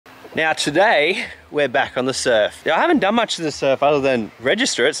Now today, we're back on the surf. Now, I haven't done much to the surf other than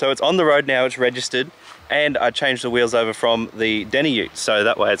register it, so it's on the road now, it's registered, and I changed the wheels over from the Denny Ute, so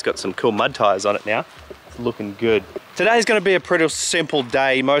that way it's got some cool mud tires on it now. It's looking good. Today's gonna be a pretty simple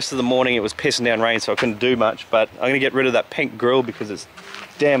day. Most of the morning it was pissing down rain, so I couldn't do much, but I'm gonna get rid of that pink grill because it's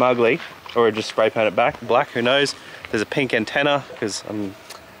damn ugly, or just spray paint it back black, who knows. There's a pink antenna, because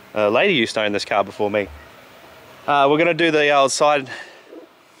a lady used to own this car before me. We're gonna do the old side,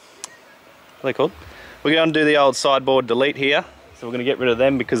 what are they called? We're going to do the old sideboard delete here. So we're going to get rid of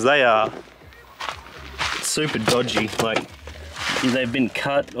them because they are super dodgy. Like they've been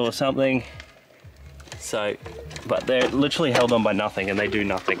cut or something. So, but they're literally held on by nothing and they do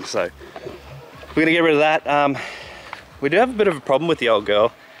nothing. So we're going to get rid of that. We do have a bit of a problem with the old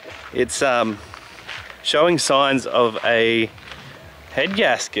girl. It's showing signs of a head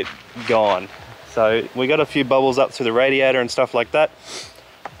gasket gone. So we got a few bubbles up through the radiator and stuff like that.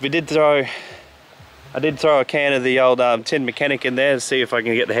 I did throw a can of the old tin mechanic in there to see if I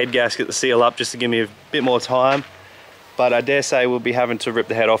can get the head gasket to seal up, just to give me a bit more time. But I dare say we'll be having to rip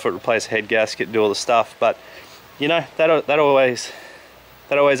the head off it, replace the head gasket, do all the stuff. But you know, that always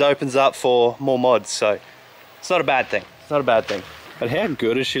opens up for more mods, so it's not a bad thing. It's not a bad thing. But how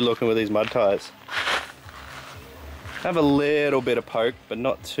good is she looking with these mud tires? Have a little bit of poke, but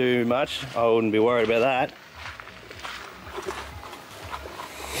not too much. I wouldn't be worried about that.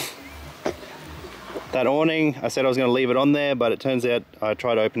 That awning, I said I was going to leave it on there, but it turns out I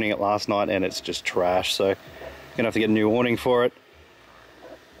tried opening it last night and it's just trash, so I'm going to have to get a new awning for it.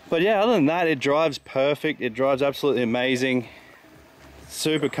 But yeah, other than that, it drives perfect. It drives absolutely amazing.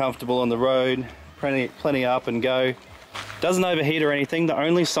 Super comfortable on the road, plenty up and go. Doesn't overheat or anything. The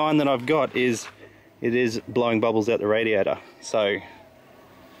only sign that I've got is it is blowing bubbles out the radiator. So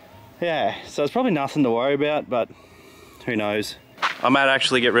yeah, so it's probably nothing to worry about, but who knows. I might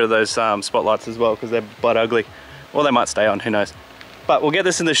actually get rid of those spotlights as well because they're butt ugly. Or they might stay on, who knows. But we'll get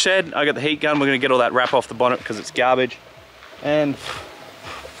this in the shed. I got the heat gun. We're going to get all that wrap off the bonnet because it's garbage. And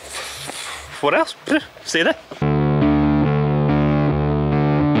what else? See you there.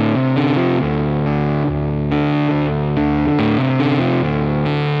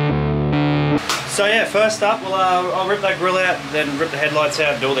 So yeah, first up, I'll rip that grill out, then rip the headlights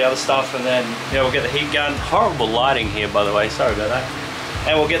out, do all the other stuff, and then yeah, we'll get the heat gun. Horrible lighting here, by the way, sorry about that.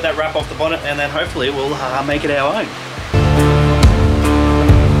 And we'll get that wrap off the bonnet, and then hopefully we'll make it our own.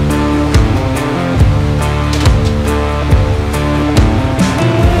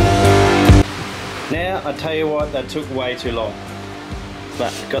 Now, I tell you what, that took way too long.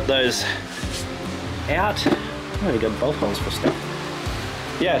 But got those out. Oh, you got bolt holes for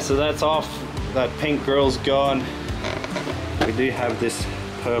stuff. Yeah, so that's off. That pink grill's gone. We do have this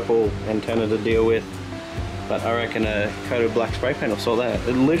purple antenna to deal with, but I reckon a coat of black spray paint will sort that out.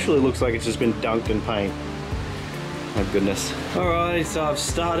 It literally looks like it's just been dunked in paint. My goodness. Alright, so I've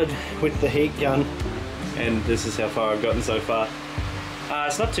started with the heat gun, and this is how far I've gotten so far.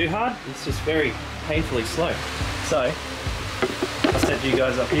 It's not too hard, it's just very painfully slow. So, I'll set you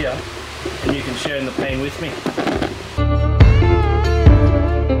guys up here, and you can share in the pain with me.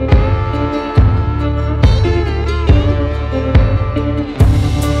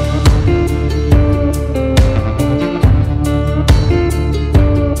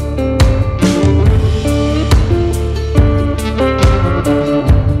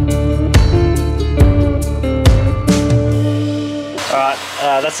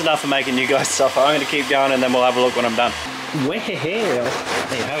 That's enough of making you guys suffer. I'm going to keep going and then we'll have a look when I'm done. Well, there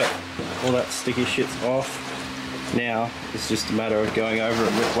you have it. All that sticky shit's off. Now it's just a matter of going over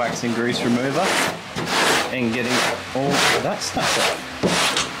it with wax and grease remover and getting all that stuff off.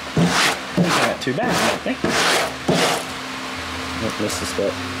 Doesn't come out too bad, I don't think. Oh, missed the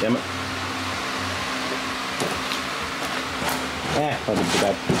spot. Damn it. I did too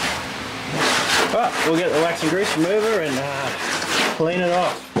bad. Alright, we'll get the wax and grease remover and clean it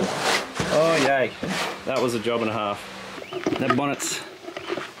off. Oh yay, that was a job and a half. That bonnet's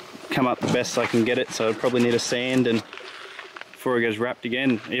come up the best I can get it, so I probably need a sand and before it goes wrapped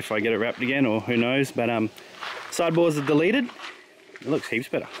again, if I get it wrapped again, or who knows. But sideboards are deleted. It looks heaps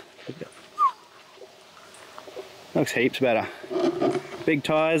better. Look at that. Looks heaps better. Big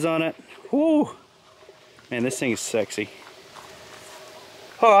tires on it. Whoo! Man, this thing is sexy.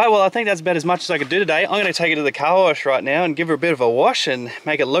 Alright, well I think that's about as much as I could do today. I'm going to take it to the car wash right now and give her a bit of a wash and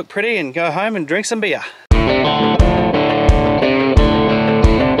make it look pretty and go home and drink some beer.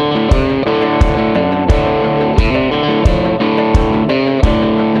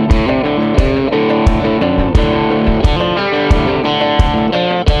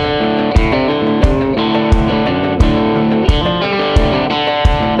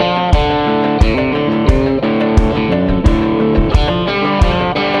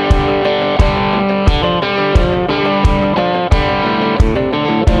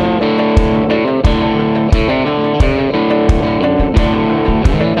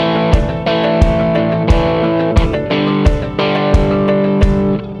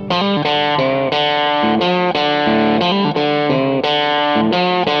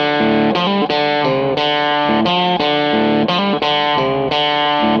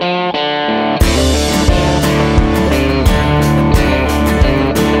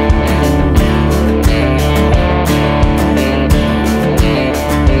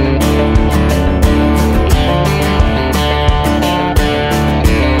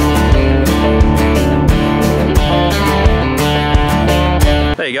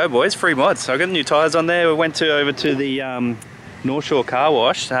 go, boys. Free mods. So I got the new tyres on there. We went over to the North Shore car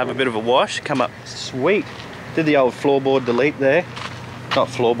wash to have a bit of a wash. Come up sweet. Did the old floorboard delete there. Not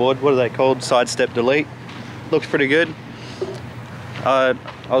floorboard, what are they called? Sidestep delete. Looks pretty good. I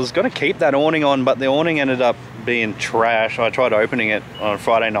was going to keep that awning on, but the awning ended up being trash. I tried opening it on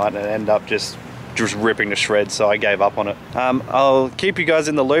Friday night and it ended up just ripping to shreds, so I gave up on it. I'll keep you guys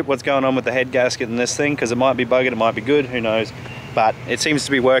in the loop what's going on with the head gasket and this thing, because it might be buggered, it might be good, who knows. But it seems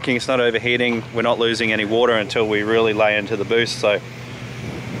to be working, it's not overheating, we're not losing any water until we really lay into the boost, so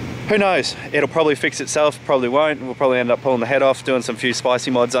who knows? It'll probably fix itself, probably won't. We'll probably end up pulling the head off, doing some few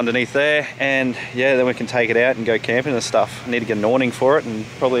spicy mods underneath there, and yeah, then we can take it out and go camping and stuff. I need to get an awning for it and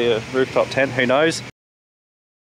probably a rooftop tent, who knows.